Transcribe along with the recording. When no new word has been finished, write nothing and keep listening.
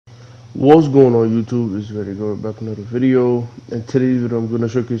What's going on YouTube? It's RayDaGoat back with another video. In today's video I'm going to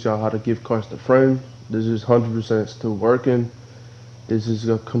showcase y'all how to give cards to friends. This is 100% still working. This is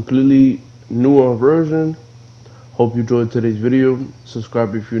a completely newer version. Hope you enjoyed today's video.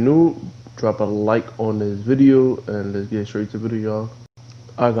 Subscribe if you're new. Drop a like on this video and let's get straight to the video, y'all.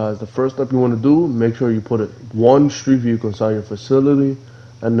 Alright guys, the first step you want to do, make sure you put one street vehicle inside your facility,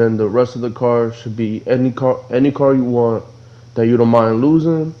 and then the rest of the cars should be any car you want that you don't mind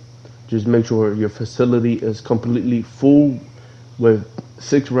losing. Just make sure your facility is completely full with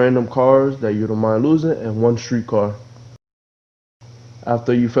 6 random cars that you don't mind losing and 1 street car.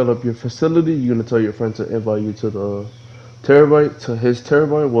 After you fill up your facility, you're gonna tell your friend to invite you to the his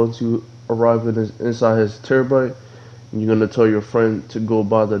terabyte. Once you arrive inside his terabyte, you're gonna tell your friend to go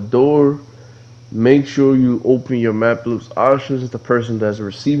by the door. Make sure you open your map loops options. The person that's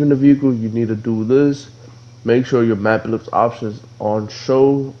receiving the vehicle, you need to do this. Make sure your map loops options on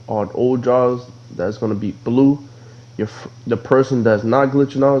show on old jobs. That's gonna be blue. The person that's not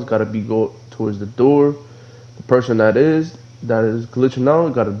glitching out has gotta go towards the door. The person that is glitching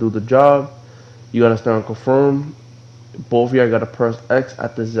out gotta do the job. You gotta stay on confirm. Both of y'all gotta press X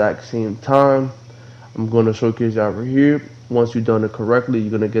at the exact same time. I'm gonna showcase y'all right here. Once you've done it correctly, you're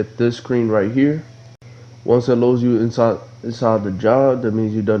gonna get this screen right here. Once it loads you inside the job, that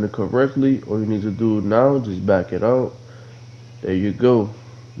means you've done it correctly. All you need to do now, just back it out. There you go.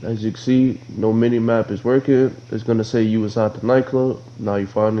 As you can see, no mini map is working. It's gonna say you inside the nightclub. Now you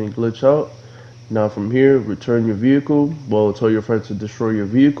finally glitch out. Now from here, return your vehicle. Well, tell your friends to destroy your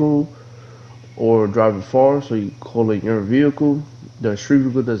vehicle or drive it far, so you call in your vehicle, the street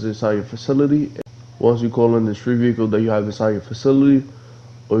vehicle that's inside your facility. Once you call in the street vehicle that you have inside your facility,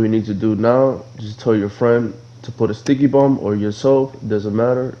 all you need to do now, just tell your friend to put a sticky bomb, or yourself, it doesn't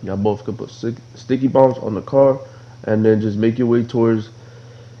matter. Y'all both can put sticky bombs on the car, and then just make your way towards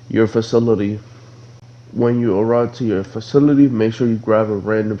your facility. When you arrive to your facility, make sure you grab a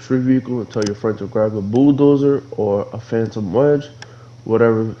random street vehicle and tell your friend to grab a bulldozer or a phantom wedge,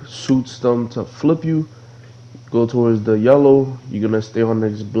 whatever suits them to flip you. Go towards the yellow. You're gonna stay on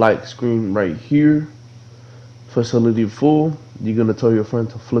this black screen right here. Facility full. You're gonna tell your friend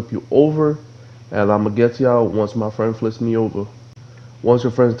to flip you over, and I'm gonna get to y'all once my friend flips me over. Once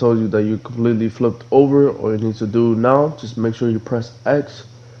your friend tells you that you completely flipped over, all you need to do now, just make sure you press X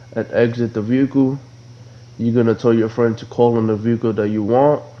and exit the vehicle. You're gonna tell your friend to call on the vehicle that you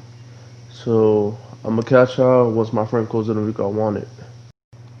want. So I'm gonna catch y'all once my friend calls in the vehicle I want it.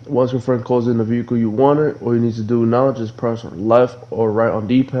 Once your friend calls in the vehicle you want it, all you need to do now, just press left or right on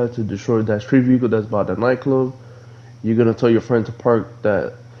D-pad to destroy that street vehicle that's by the nightclub. You're gonna tell your friend to park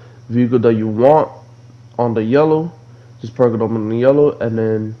that vehicle that you want on the yellow. Just park it on the yellow, and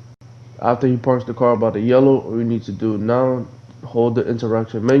then after he parks the car by the yellow, all you need to do now, hold the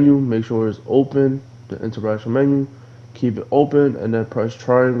interaction menu, make sure it's open, the interaction menu, keep it open, and then press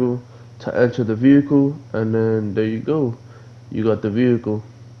triangle to enter the vehicle, and then there you go, you got the vehicle.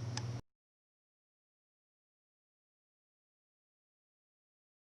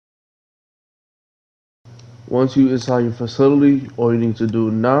 Once you inside your facility, all you need to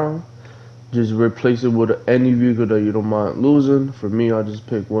do now, just replace it with any vehicle that you don't mind losing. For me, I just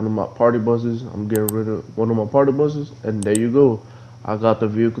pick one of my party buses. I'm getting rid of one of my party buses, and there you go. I got the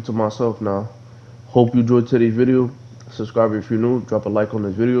vehicle to myself now. Hope you enjoyed today's video. Subscribe if you're new. Drop a like on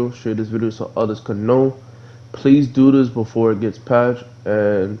this video. Share this video so others can know. Please do this before it gets patched,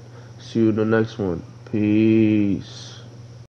 and see you in the next one. Peace.